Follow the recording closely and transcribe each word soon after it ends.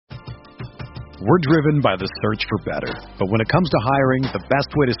We're driven by the search for better. But when it comes to hiring, the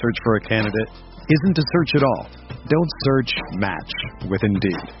best way to search for a candidate isn't to search at all. Don't search, match with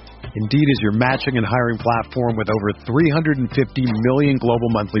Indeed. Indeed is your matching and hiring platform with over 350 million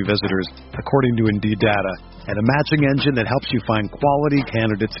global monthly visitors, according to Indeed data, and a matching engine that helps you find quality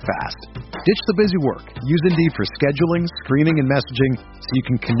candidates fast. Ditch the busy work. Use Indeed for scheduling, screening, and messaging so you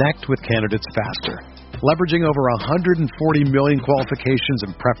can connect with candidates faster. Leveraging over 140 million qualifications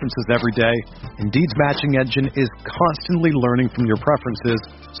and preferences every day, Indeed's matching engine is constantly learning from your preferences,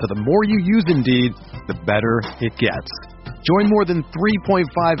 so the more you use Indeed, the better it gets. Join more than 3.5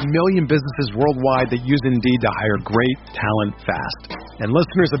 million businesses worldwide that use Indeed to hire great talent fast. And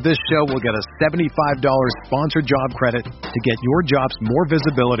listeners of this show will get a $75 sponsored job credit to get your jobs more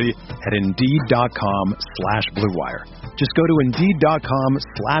visibility at Indeed.com/Blue Wire. Just go to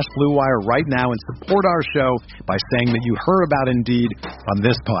Indeed.com/Blue Wire right now and support our show by saying that you heard about Indeed on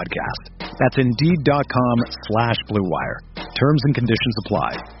this podcast. That's Indeed.com/Blue Wire. Terms and conditions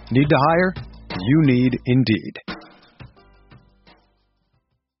apply. Need to hire? You need Indeed.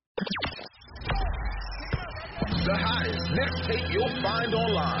 The hottest Knicks tape you'll find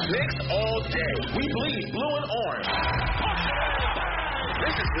online. Knicks all day. We bleed blue and orange.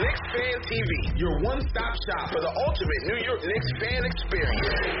 This is Knicks Fan TV, your one-stop shop for the ultimate New York Knicks fan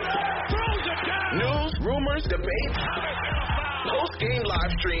experience. News, rumors, debates, post-game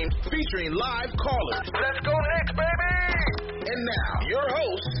live streams featuring live callers. Let's go Knicks, baby! And now, your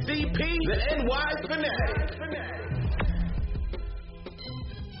host, CP, the NY Fanatic.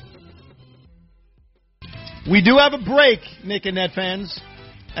 We do have a break, Nick and Net fans.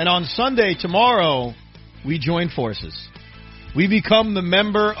 And on Sunday, tomorrow, we join forces. We become the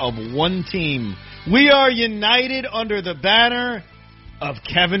member of one team. We are united under the banner of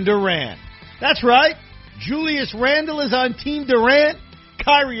Kevin Durant. That's right. Julius Randle is on Team Durant.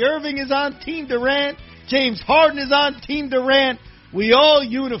 Kyrie Irving is on Team Durant. James Harden is on Team Durant. We all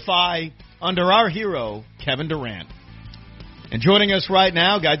unify under our hero, Kevin Durant. And joining us right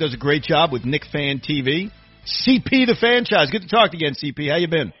now, guy does a great job with Knick Fan TV. CP the franchise. Good to talk to you again, CP. How you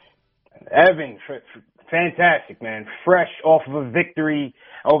been? Evan, fantastic, man. Fresh off of a victory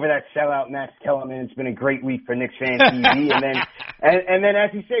over that sellout Max Kellerman. It's been a great week for Knicks Fan TV. and then,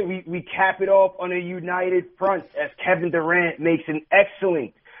 as you say, we cap it off on a united front as Kevin Durant makes an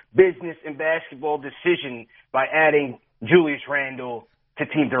excellent business and basketball decision by adding Julius Randle to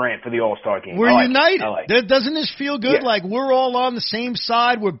Team Durant for the All-Star game. We're united. Doesn't this feel good? Yeah. Like we're all on the same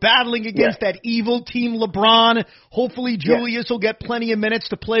side. We're battling against that evil Team LeBron. Hopefully Julius will get plenty of minutes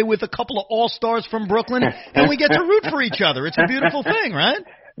to play with a couple of All-Stars from Brooklyn, and we get to root for each other. It's a beautiful thing, right?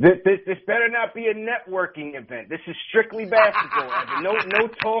 This better not be a networking event. This is strictly basketball. No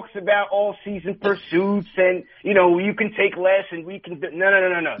talks about all-season pursuits and, you can take less and we can –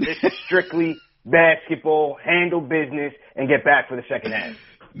 no. This is strictly basketball, handle business, and get back for the second half.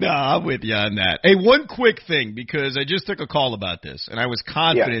 No, I'm with you on that. Hey, one quick thing, because I just took a call about this, and I was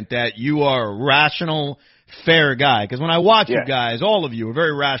confident that you are a rational, fair guy. Because when I watch you guys, all of you are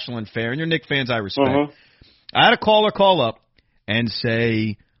very rational and fair, and you're Knicks fans I respect. I had a caller call up and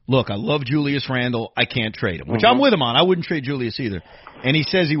say, look, I love Julius Randle. I can't trade him, which I'm with him on. I wouldn't trade Julius either. And he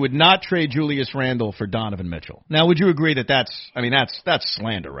says he would not trade Julius Randle for Donovan Mitchell. Now, would you agree that that's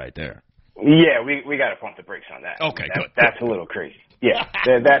slander right there? Yeah, we got to pump the brakes on that. Okay, good. That's a little crazy. Yeah,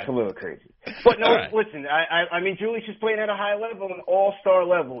 that's a little crazy. But no, listen, I mean, Julius is playing at a high level, an all-star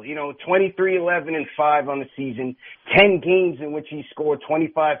level. 23, 11, and 5 on the season, 10 games in which he scored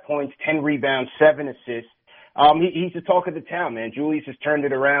 25 points, 10 rebounds, 7 assists. He's the talk of the town, man. Julius has turned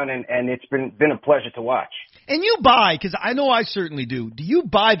it around, and it's been a pleasure to watch. And you buy, because I know I certainly do you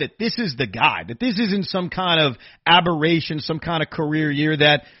buy that this is the guy, that this isn't some kind of aberration, some kind of career year,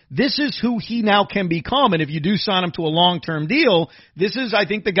 that this is who he now can become, and if you do sign him to a long-term deal, this is, I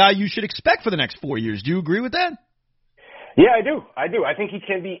think, the guy you should expect for the next 4 years. Do you agree with that? Yeah, I do. I think he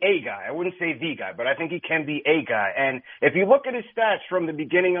can be a guy. I wouldn't say the guy, but I think he can be a guy. And if you look at his stats from the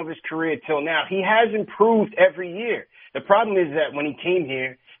beginning of his career till now, he has improved every year. The problem is that when he came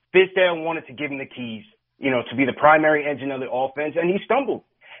here, Fizdale wanted to give him the keys, to be the primary engine of the offense, and he stumbled.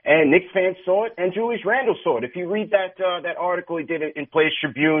 And Knicks fans saw it, and Julius Randle saw it. If you read that article he did in Players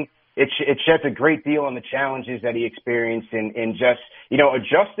Tribune, it sheds a great deal on the challenges that he experienced in just,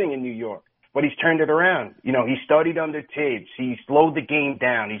 adjusting in New York. But he's turned it around. He studied under Tibbs. He slowed the game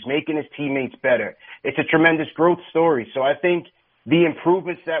down. He's making his teammates better. It's a tremendous growth story. So I think the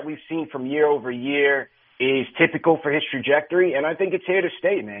improvements that we've seen from year over year is typical for his trajectory, and I think it's here to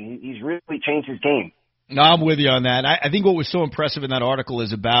stay, man. He's really changed his game. No, I'm with you on that. I think what was so impressive in that article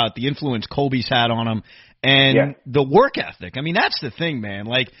is about the influence Kobe's had on him and the work ethic. I mean, that's the thing, man.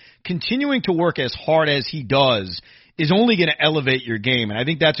 Like, continuing to work as hard as he does is only going to elevate your game, and I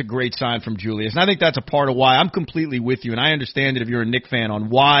think that's a great sign from Julius. And I think that's a part of why I'm completely with you, and I understand it if you're a Knick fan on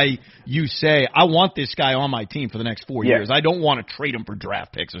why you say, I want this guy on my team for the next 4 years. I don't want to trade him for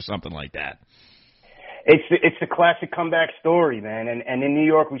draft picks or something like that. It's the classic comeback story, man. And in New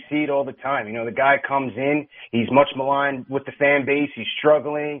York, we see it all the time. You know, the guy comes in, he's much maligned with the fan base, he's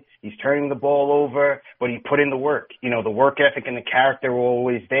struggling, he's turning the ball over, but he put in the work. You know, the work ethic and the character were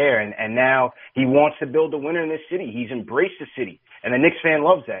always there. And now he wants to build a winner in this city. He's embraced the city. And the Knicks fan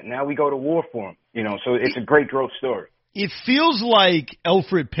loves that. Now we go to war for him. You know, so it's a great growth story. It feels like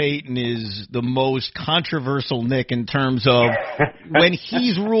Elfrid Payton is the most controversial Knick in terms of when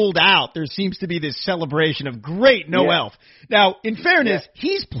he's ruled out, there seems to be this celebration of great, no Elf. Now, in fairness,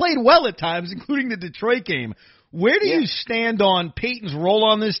 he's played well at times, including the Detroit game. Where do you stand on Payton's role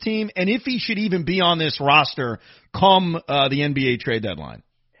on this team, and if he should even be on this roster come the NBA trade deadline?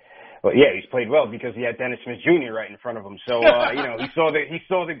 Well, yeah, he's played well because he had Dennis Smith Jr. right in front of him. So, you know, he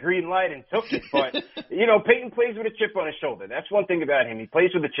saw the green light and took it. But, you know, Payton plays with a chip on his shoulder. That's one thing about him. He plays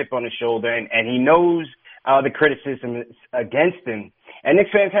with a chip on his shoulder, and he knows the criticism against him. And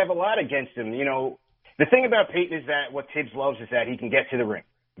Knicks fans have a lot against him. You know, the thing about Payton is that what Tibbs loves is that he can get to the ring.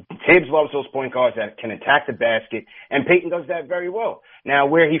 Tibbs loves those point guards that can attack the basket, and Payton does that very well. Now,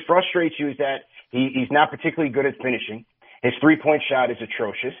 where he frustrates you is that he's not particularly good at finishing. His three-point shot is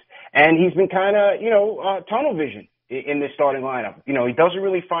atrocious. And he's been kind of, tunnel vision in this starting lineup. You know, he doesn't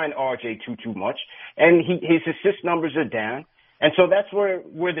really find RJ too much. And his assist numbers are down. And so that's where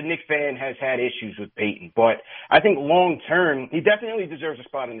the Knicks fan has had issues with Payton. But I think long term, he definitely deserves a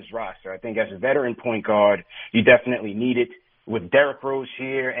spot in this roster. I think as a veteran point guard, you definitely need it. With Derrick Rose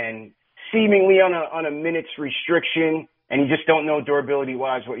here and seemingly on a minutes restriction, and you just don't know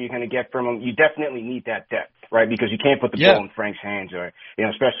durability-wise what you're going to get from him, you definitely need that depth, right? Because you can't put the ball in Frank's hands, or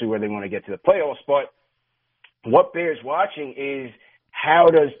especially where they want to get to the playoffs. But what bears watching is how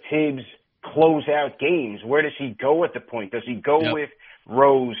does Tibbs close out games? Where does he go at the point? Does he go with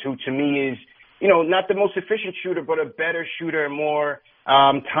Rose, who to me is, not the most efficient shooter, but a better shooter, more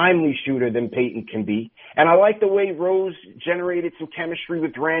timely shooter than Payton can be? And I like the way Rose generated some chemistry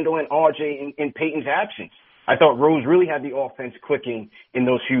with Randall and RJ in Payton's absence. I thought Rose really had the offense clicking in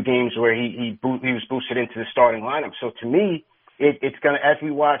those few games where he was boosted into the starting lineup. So to me, it's gonna, as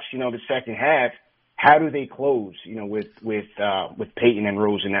we watch, the second half, how do they close, with Payton and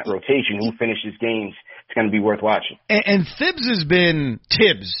Rose in that rotation? Who finishes games? It's going to be worth watching. And Thibs has been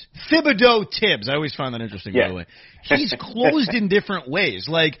Thibodeau Tibbs. I always find that interesting, by the way. He's closed in different ways.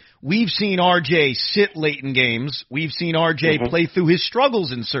 Like, we've seen RJ sit late in games. We've seen RJ play through his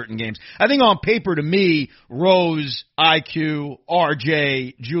struggles in certain games. I think on paper, to me, Rose, IQ,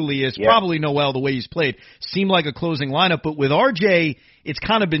 RJ, Julius, probably Noel, the way he's played, seem like a closing lineup. But with RJ, it's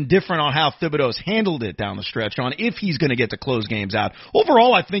kind of been different on how Thibodeau's handled it down the stretch on if he's going to get to close games out.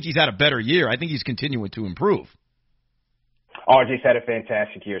 Overall, I think he's had a better year. I think he's continuing to improve. RJ's had a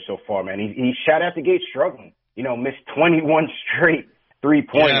fantastic year so far, man. He shot out the gate struggling. Missed 21 straight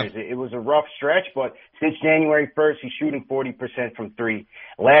three-pointers. It was a rough stretch, but since January 1st, he's shooting 40% from three.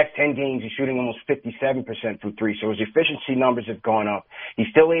 Last 10 games, he's shooting almost 57% from three. So his efficiency numbers have gone up. He's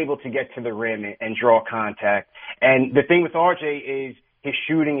still able to get to the rim and draw contact. And the thing with RJ is his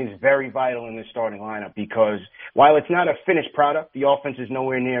shooting is very vital in the starting lineup because while it's not a finished product, the offense is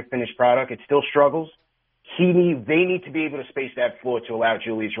nowhere near a finished product. It still struggles. They need to be able to space that floor to allow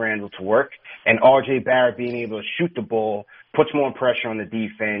Julius Randle to work. And R.J. Barrett being able to shoot the ball puts more pressure on the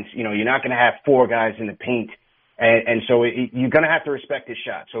defense. You're not going to have four guys in the paint. And so you're going to have to respect his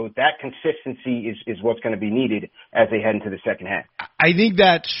shot. So that consistency is what's going to be needed as they head into the second half. I think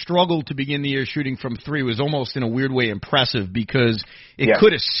that struggle to begin the year shooting from three was almost in a weird way impressive because it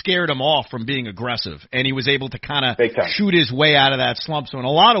could have scared him off from being aggressive. And he was able to kind of shoot his way out of that slump. So in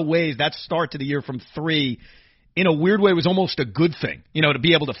a lot of ways, that start to the year from three, in a weird way, was almost a good thing, to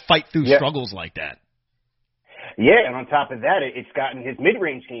be able to fight through struggles like that. Yeah, and on top of that, it's gotten his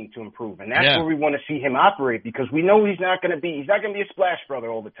mid-range game to improve, and that's where we want to see him operate because we know he's not going to be a splash brother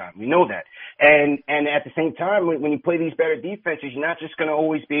all the time. We know that, and at the same time, when you play these better defenses, you're not just going to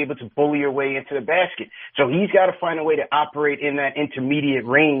always be able to bully your way into the basket. So he's got to find a way to operate in that intermediate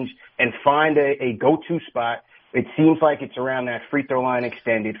range and find a go-to spot. It seems like it's around that free throw line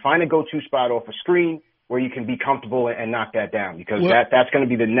extended. Find a go-to spot off a screen where you can be comfortable and knock that down because that's going to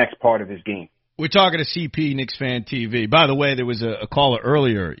be the next part of his game. We're talking to CP, Knicks Fan TV. By the way, there was a caller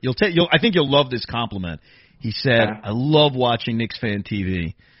earlier. I think you'll love this compliment. He said, I love watching Knicks Fan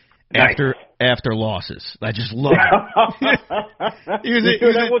TV. Nice. after losses. I just love it. You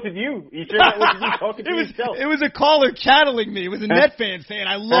sure that wasn't you? You sure that wasn't you talking to yourself? It was a caller channeling me. It was a Net fan saying,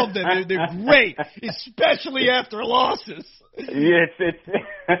 I love them. They're great, especially after losses. Yeah,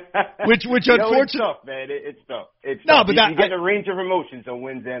 which unfortunately, it's tough, man. It's tough. It's no, tough. but you get a range of emotions on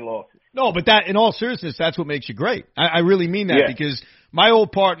wins and losses. No, but that, in all seriousness, that's what makes you great. I really mean that because my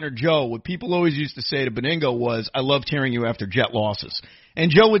old partner Joe, what people always used to say to Beningo was, "I loved hearing you after Jet losses." And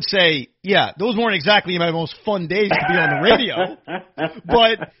Joe would say, "Yeah, those weren't exactly my most fun days to be on the radio,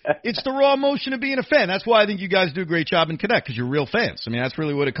 but it's the raw emotion of being a fan. That's why I think you guys do a great job in Connect because you're real fans. I mean, that's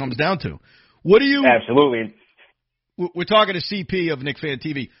really what it comes down to. What do you? Absolutely. We're talking to CP of Knick Fan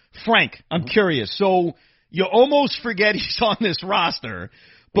TV. Frank, I'm curious. So you almost forget he's on this roster,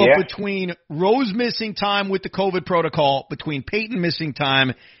 but between Rose missing time with the COVID protocol, between Peyton missing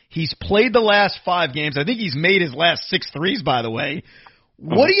time, he's played the last 5 games. I think he's made his last 6 threes, by the way.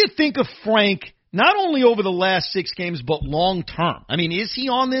 What do you think of Frank, not only over the last 6 games, but long term? I mean, is he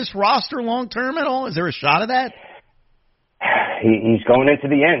on this roster long term at all? Is there a shot of that? He's going into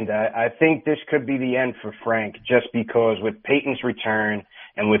the end. I think this could be the end for Frank just because with Peyton's return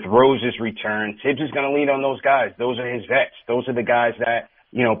and with Rose's return, Tibbs is going to lean on those guys. Those are his vets. Those are the guys that,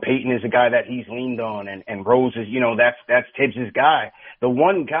 Peyton is a guy that he's leaned on and Rose is, that's Tibbs' guy. The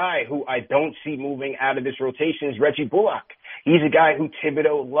one guy who I don't see moving out of this rotation is Reggie Bullock. He's a guy who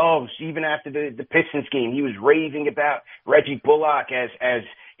Thibodeau loves. Even after the Pistons game, he was raving about Reggie Bullock as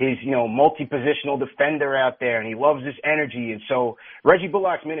his, multi-positional defender out there, and he loves this energy. And so Reggie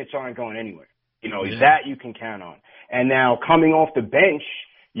Bullock's minutes aren't going anywhere. That you can count on. And now coming off the bench,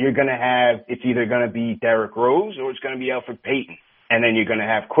 you're going to have, it's either going to be Derrick Rose or it's going to be Elfrid Payton. And then you're going to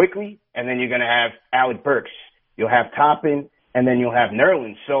have Quickly, and then you're going to have Alec Burks. You'll have Toppin, and then you'll have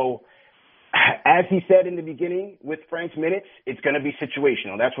Nerlens. So as he said in the beginning with Frank's minutes, it's going to be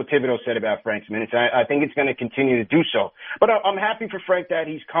situational. That's what Thibodeau said about Frank's minutes. I think it's going to continue to do so. But I'm happy for Frank that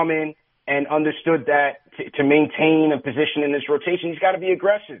he's come in and understood that to maintain a position in this rotation, he's got to be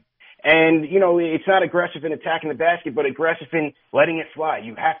aggressive. And, it's not aggressive in attacking the basket, but aggressive in letting it fly.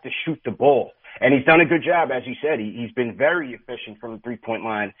 You have to shoot the ball. And he's done a good job, as you said. He's been very efficient from the three-point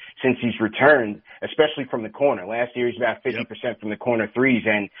line since he's returned, especially from the corner. Last year, he's about 50% from the corner threes,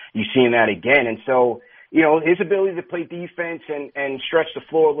 and you're seeing that again. And so, his ability to play defense and stretch the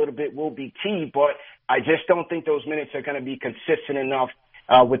floor a little bit will be key, but I just don't think those minutes are going to be consistent enough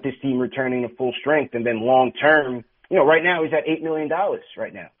with this team returning to full strength. And then long-term, right now he's at $8 million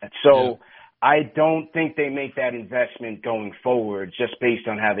right now. So I don't think they make that investment going forward just based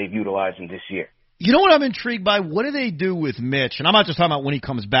on how they've utilized him this year. You know what I'm intrigued by? What do they do with Mitch? And I'm not just talking about when he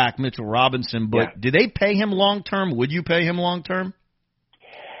comes back, Mitchell Robinson, but do they pay him long-term? Would you pay him long-term?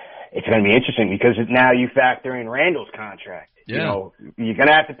 It's going to be interesting because now you factor in Randall's contract. Yeah. You're going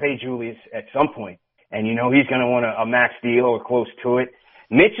to have to pay Julius at some point, and he's going to want a max deal or close to it.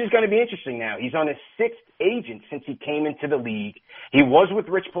 Mitch is going to be interesting now. He's on his 6th agent since he came into the league. He was with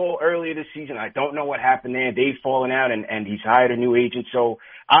Rich Paul earlier this season. I don't know what happened there. They've fallen out, and he's hired a new agent. So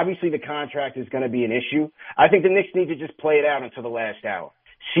obviously the contract is going to be an issue. I think the Knicks need to just play it out until the last hour.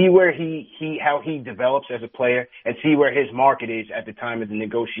 See where how he develops as a player and see where his market is at the time of the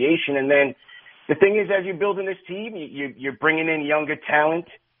negotiation. And then the thing is, as you're building this team, you're bringing in younger talent.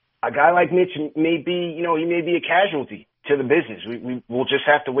 A guy like Mitch may be, he may be a casualty to the business. We'll just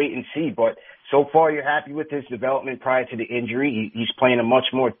have to wait and see. But so far, you're happy with his development prior to the injury. He's playing a much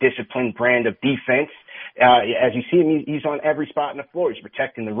more disciplined brand of defense. As you see him, he's on every spot on the floor. He's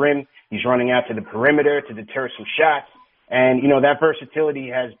protecting the rim. He's running out to the perimeter to deter some shots. And, that versatility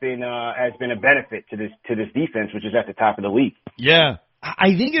has been a benefit to this defense, which is at the top of the league. Yeah.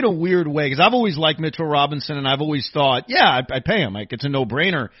 I think in a weird way, because I've always liked Mitchell Robinson, and I've always thought, I'd pay him. Like, it's a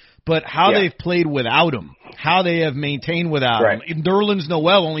no-brainer. But how they've played without him, how they have maintained without him. Nerlens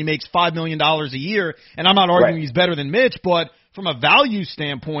Noel only makes $5 million a year, and I'm not arguing he's better than Mitch, but from a value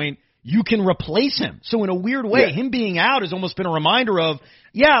standpoint, you can replace him. So in a weird way, him being out has almost been a reminder of,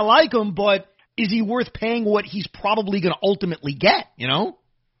 I like him, but is he worth paying what he's probably going to ultimately get,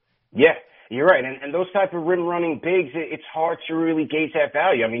 Yeah. You're right, and those type of rim-running bigs, it's hard to really gauge that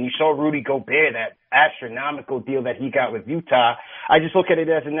value. I mean, you saw Rudy Gobert, that astronomical deal that he got with Utah. I just look at it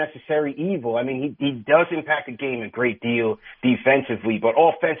as a necessary evil. I mean, he does impact the game a great deal defensively, but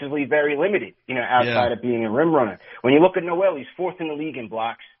offensively very limited, outside of being a rim runner. When you look at Noel, he's 4th in the league in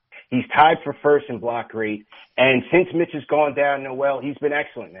blocks. He's tied for 1st in block rate. And since Mitch has gone down, Noel, he's been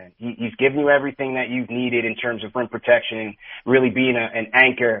excellent, man. He's given you everything that you've needed in terms of rim protection and really being an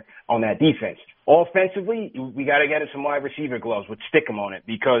anchor on that defense. Offensively, we got to get him some wide receiver gloves with stickum on it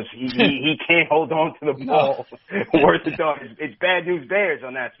because he can't hold on to the ball worth the dog. It's bad news bears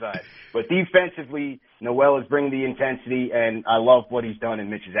on that side. But defensively, Noel is bringing the intensity, and I love what he's done in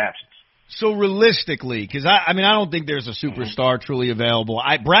Mitch's absence. So realistically, because I don't think there's a superstar truly available.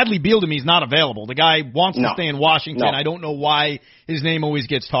 Bradley Beal to me is not available. The guy wants to stay in Washington. I don't know why his name always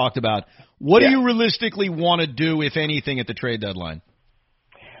gets talked about. What do you realistically want to do, if anything, at the trade deadline?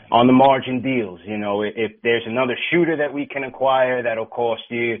 On the margin deals, if there's another shooter that we can acquire that'll cost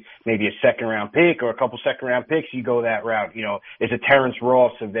you maybe a second-round pick or a couple second-round picks, you go that route. Is a Terrence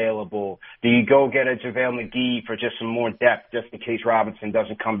Ross available? Do you go get a JaVale McGee for just some more depth just in case Robinson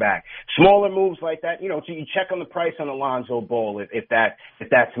doesn't come back? Smaller moves like that, so you check on the price on Alonzo Ball if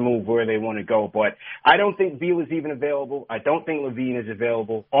that's a move where they want to go. But I don't think Beal is even available. I don't think Levine is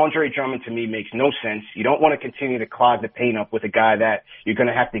available. Andre Drummond to me makes no sense. You don't want to continue to clog the paint up with a guy that you're going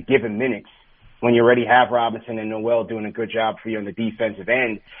to have to give him minutes when you already have Robinson and Noel doing a good job for you on the defensive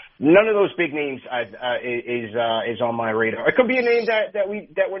end. None of those big names is on my radar. It could be a name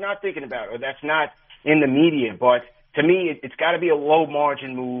that we're not thinking about or that's not in the media. But to me, it's got to be a low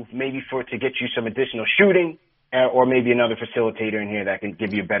margin move, maybe to get you some additional shooting or maybe another facilitator in here that can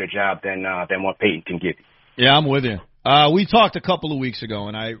give you a better job than what Peyton can give you. Yeah, I'm with you. We talked a couple of weeks ago,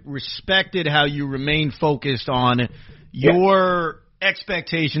 and I respected how you remained focused on your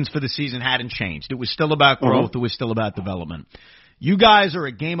expectations for the season hadn't changed. It was still about growth. It was still about development. You guys are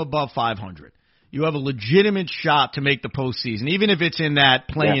a game above 500. You have a legitimate shot to make the postseason, even if it's in that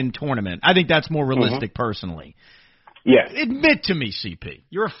play-in tournament. I think that's more realistic personally. Yeah. Admit to me, CP,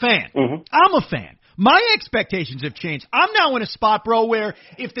 you're a fan. I'm a fan. My expectations have changed. I'm now in a spot, bro, where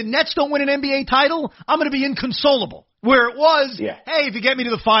if the Nets don't win an NBA title, I'm going to be inconsolable. Where it was, hey, if you get me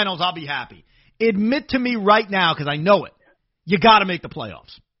to the finals, I'll be happy. Admit to me right now, because I know it. You got to make the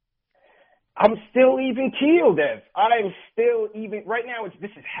playoffs. I'm still even keeled, Ev. I am still even. Right now, this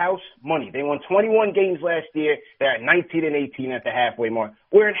is house money. They won 21 games last year. They're at 19 and 18 at the halfway mark.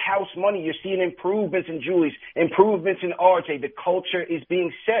 We're at house money. You're seeing improvements in Julius, improvements in RJ. The culture is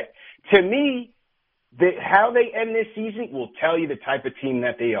being set. To me, how they end this season will tell you the type of team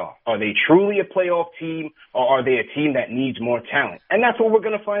that they are. Are they truly a playoff team, or are they a team that needs more talent? And that's what we're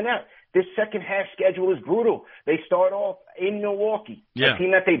going to find out. This second half schedule is brutal. They start off in Milwaukee, a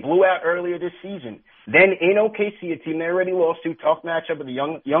team that they blew out earlier this season. Then in OKC, a team they already lost to, tough matchup with the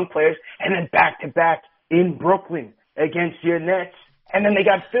young players, and then back-to-back in Brooklyn against your Nets. And then they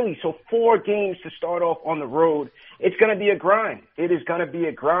got Philly. So 4 games to start off on the road. It's going to be a grind. It is going to be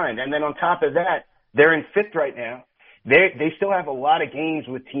a grind. And then on top of that, they're in 5th right now. They still have a lot of games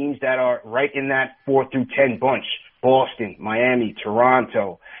with teams that are right in that 4 through 10 bunch. Boston, Miami,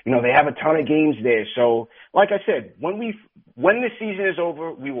 Toronto. They have a ton of games there. So, like I said, when this season is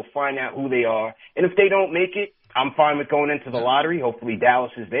over, we will find out who they are. And if they don't make it, I'm fine with going into the lottery. Hopefully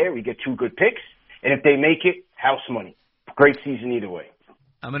Dallas is there. We get 2 good picks. And if they make it, house money. Great season either way.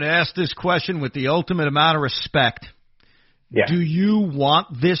 I'm going to ask this question with the ultimate amount of respect. Yeah. Do you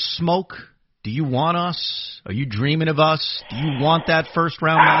want this smoke? Do you want us? Are you dreaming of us? Do you want that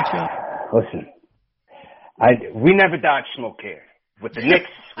first-round matchup? Listen, we never dodge smoke here. With the Knicks,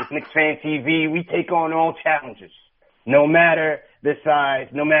 with Knicks Fan TV, we take on all challenges, no matter the size,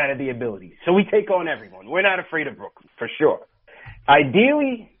 no matter the ability. So we take on everyone. We're not afraid of Brooklyn, for sure.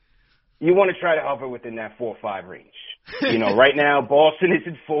 Ideally, you want to try to hover within that 4-5 range. Right now, Boston is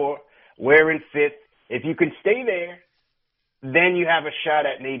in 4. We're in 5th. If you can stay there, then you have a shot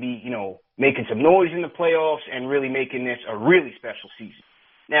at maybe, making some noise in the playoffs and really making this a really special season.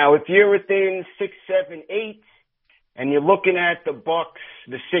 Now, if you're within 6, 7, 8, and you're looking at the Bucks,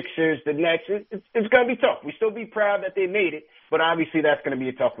 the Sixers, the Nets, it's going to be tough. We still be proud that they made it, but obviously that's going to be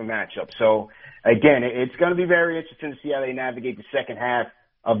a tougher matchup. So, again, it's going to be very interesting to see how they navigate the second half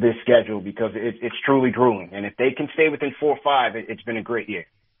of this schedule because it's truly grueling. And if they can stay within 4 or 5, it's been a great year.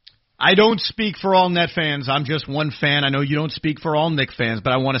 I don't speak for all Net fans. I'm just one fan. I know you don't speak for all Knick fans,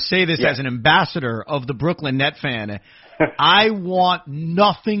 but I want to say this as an ambassador of the Brooklyn Net fan. I want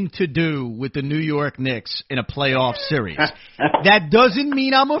nothing to do with the New York Knicks in a playoff series. That doesn't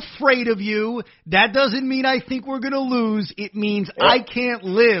mean I'm afraid of you. That doesn't mean I think we're going to lose. It means I can't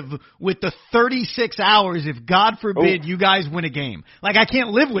live with the 36 hours if, God forbid, you guys win a game. I can't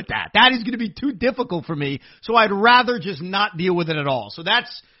live with that. That is going to be too difficult for me, so I'd rather just not deal with it at all. So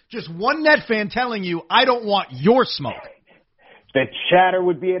that's just one Net fan telling you I don't want your smoke. The chatter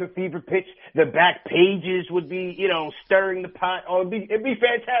would be at a fever pitch. The back pages would be, stirring the pot. Oh, it'd be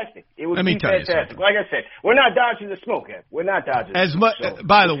fantastic. It would be fantastic. Like I said, we're not dodging the smoke, Ed. We're not dodging the smoke.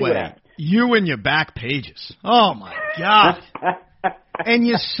 By the way, you and your back pages. Oh, my God. And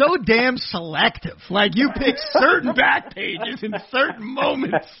you're so damn selective. Like, you pick certain back pages in certain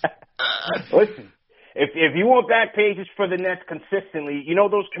moments. Listen, if you want back pages for the Nets consistently, you know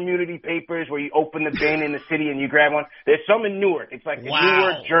those community papers where you open the bin in the city and you grab one? There's some in Newark. It's like the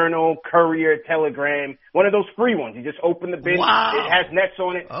Newark Journal, Courier, Telegram, one of those free ones. You just open the bin. Wow. It has Nets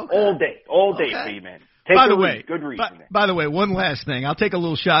on it all day for you, man. Good reason. By the way, one last thing. I'll take a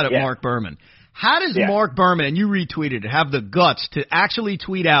little shot at Mark Berman. How does Mark Berman, and you retweeted it, have the guts to actually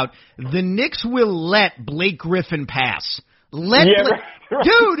tweet out, the Knicks will let Blake Griffin pass? Dude,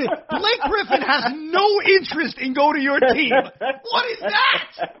 Blake Griffin has no interest in going to your team. What is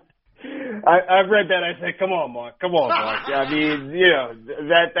that? I've read that. I said, "Come on, Mark. I mean, you know,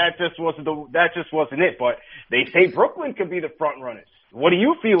 that just wasn't it. But they say Brooklyn could be the front runners. What do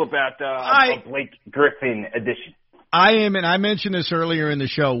you feel about a Blake Griffin addition? I am, and I mentioned this earlier in the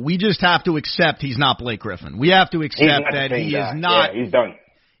show. We just have to accept he's not Blake Griffin. We have to accept that he is not. Yeah, he's done.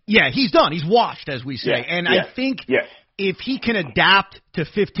 Yeah, he's done. He's washed, as we say. Yeah, and I think if he can adapt to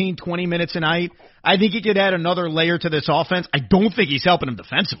 15, 20 minutes a night, I think he could add another layer to this offense. I don't think he's helping him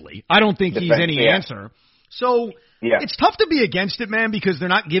defensively. I don't think he's any answer. So it's tough to be against it, man, because they're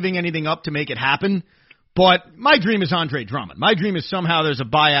not giving anything up to make it happen. But my dream is Andre Drummond. My dream is somehow there's a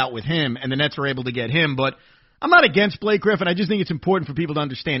buyout with him and the Nets are able to get him. But I'm not against Blake Griffin. I just think it's important for people to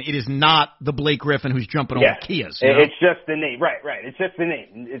understand it is not the Blake Griffin who's jumping over Kias. You know? It's just the name. Right. It's just the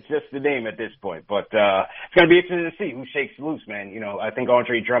name. It's just the name at this point. But it's going to be interesting to see who shakes loose, man. You know, I think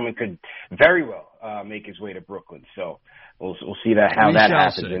Andre Drummond could very well make his way to Brooklyn. So we'll see how that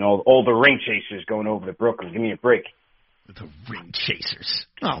happens. And all the ring chasers going over to Brooklyn. Give me a break. The ring chasers.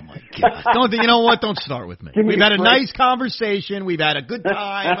 Oh, my God. You know what? Don't start with me. We've had a nice conversation. We've had a good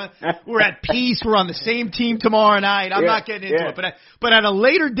time. We're at peace. We're on the same team tomorrow night. I'm not getting into it. But at a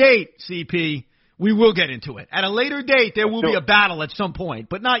later date, CP, we will get into it. At a later date, there will be a battle at some point.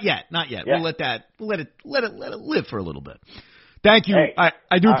 But not yet. Not yet. Yeah. We'll let it live for a little bit. Thank you. Hey,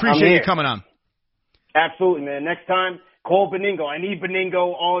 I do appreciate you coming on. Absolutely, man. Next time, call Beningo. I need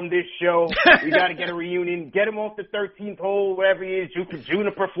Beningo on this show. We got to get a reunion. Get him off the 13th hole, wherever he is.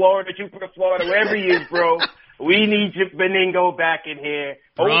 Juniper, Florida, wherever he is, bro. We need Beningo back in here.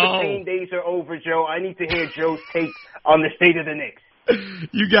 All the pain days are over, Joe. I need to hear Joe's take on the state of the Knicks.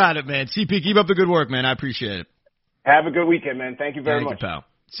 You got it, man. CP, keep up the good work, man. I appreciate it. Have a good weekend, man. Thank you very much. Thank you, pal.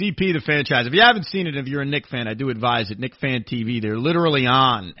 CP, the franchise. If you haven't seen it, if you're a Knicks fan, I do advise it. Knicks Fan TV. They're literally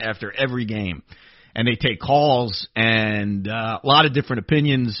on after every game. And they take calls and a lot of different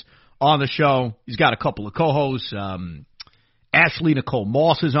opinions on the show. He's got a couple of co-hosts. Ashley Nicole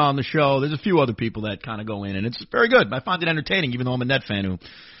Moss is on the show. There's a few other people that kind of go in, and it's very good. I find it entertaining, even though I'm a Net fan who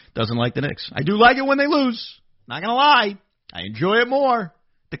doesn't like the Knicks. I do like it when they lose. Not going to lie. I enjoy it more.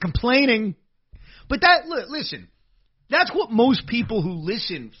 The complaining. But listen, that's what most people who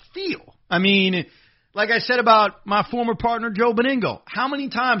listen feel. I mean, like I said about my former partner, Joe Beningo, how many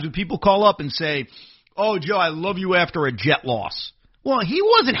times would people call up and say, "Oh, Joe, I love you after a Jet loss"? Well, he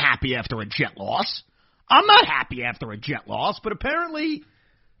wasn't happy after a Jet loss. I'm not happy after a Jet loss, but apparently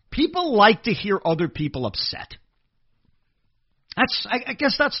people like to hear other people upset. I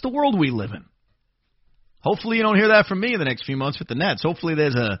guess that's the world we live in. Hopefully you don't hear that from me in the next few months with the Nets. Hopefully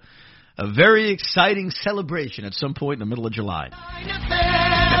there's a very exciting celebration at some point in the middle of July.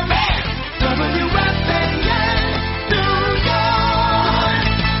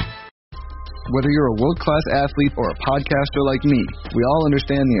 Whether you're a world-class athlete or a podcaster like me, we all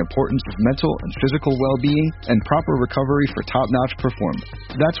understand the importance of mental and physical well-being and proper recovery for top-notch performance.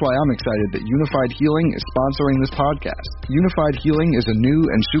 That's why I'm excited that Unified Healing is sponsoring this podcast. Unified Healing is a new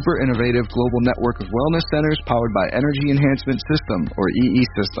and super innovative global network of wellness centers powered by Energy Enhancement System, or EE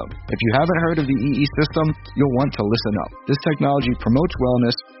System. If you haven't heard of the EE System, you'll want to listen up. This technology promotes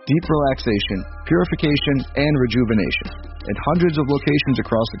wellness, deep relaxation, purification, and rejuvenation. In hundreds of locations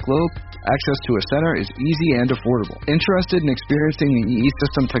across the globe, access to a center is easy and affordable. Interested in experiencing the EE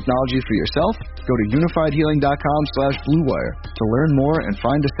System technology for yourself? Go to unifydhealing.com/bluewire to learn more and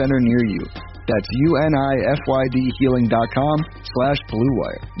find a center near you. That's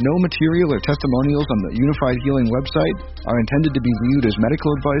unifydhealing.com/bluewire. No material or testimonials on the Unified Healing website are intended to be viewed as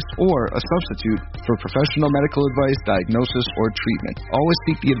medical advice or a substitute for professional medical advice, diagnosis, or treatment. Always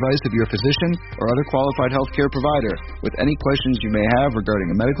seek the advice of your physician or other qualified healthcare provider with any questions you may have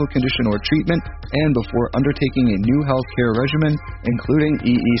regarding a medical condition or treatment and before undertaking a new healthcare regimen, including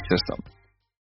EE System.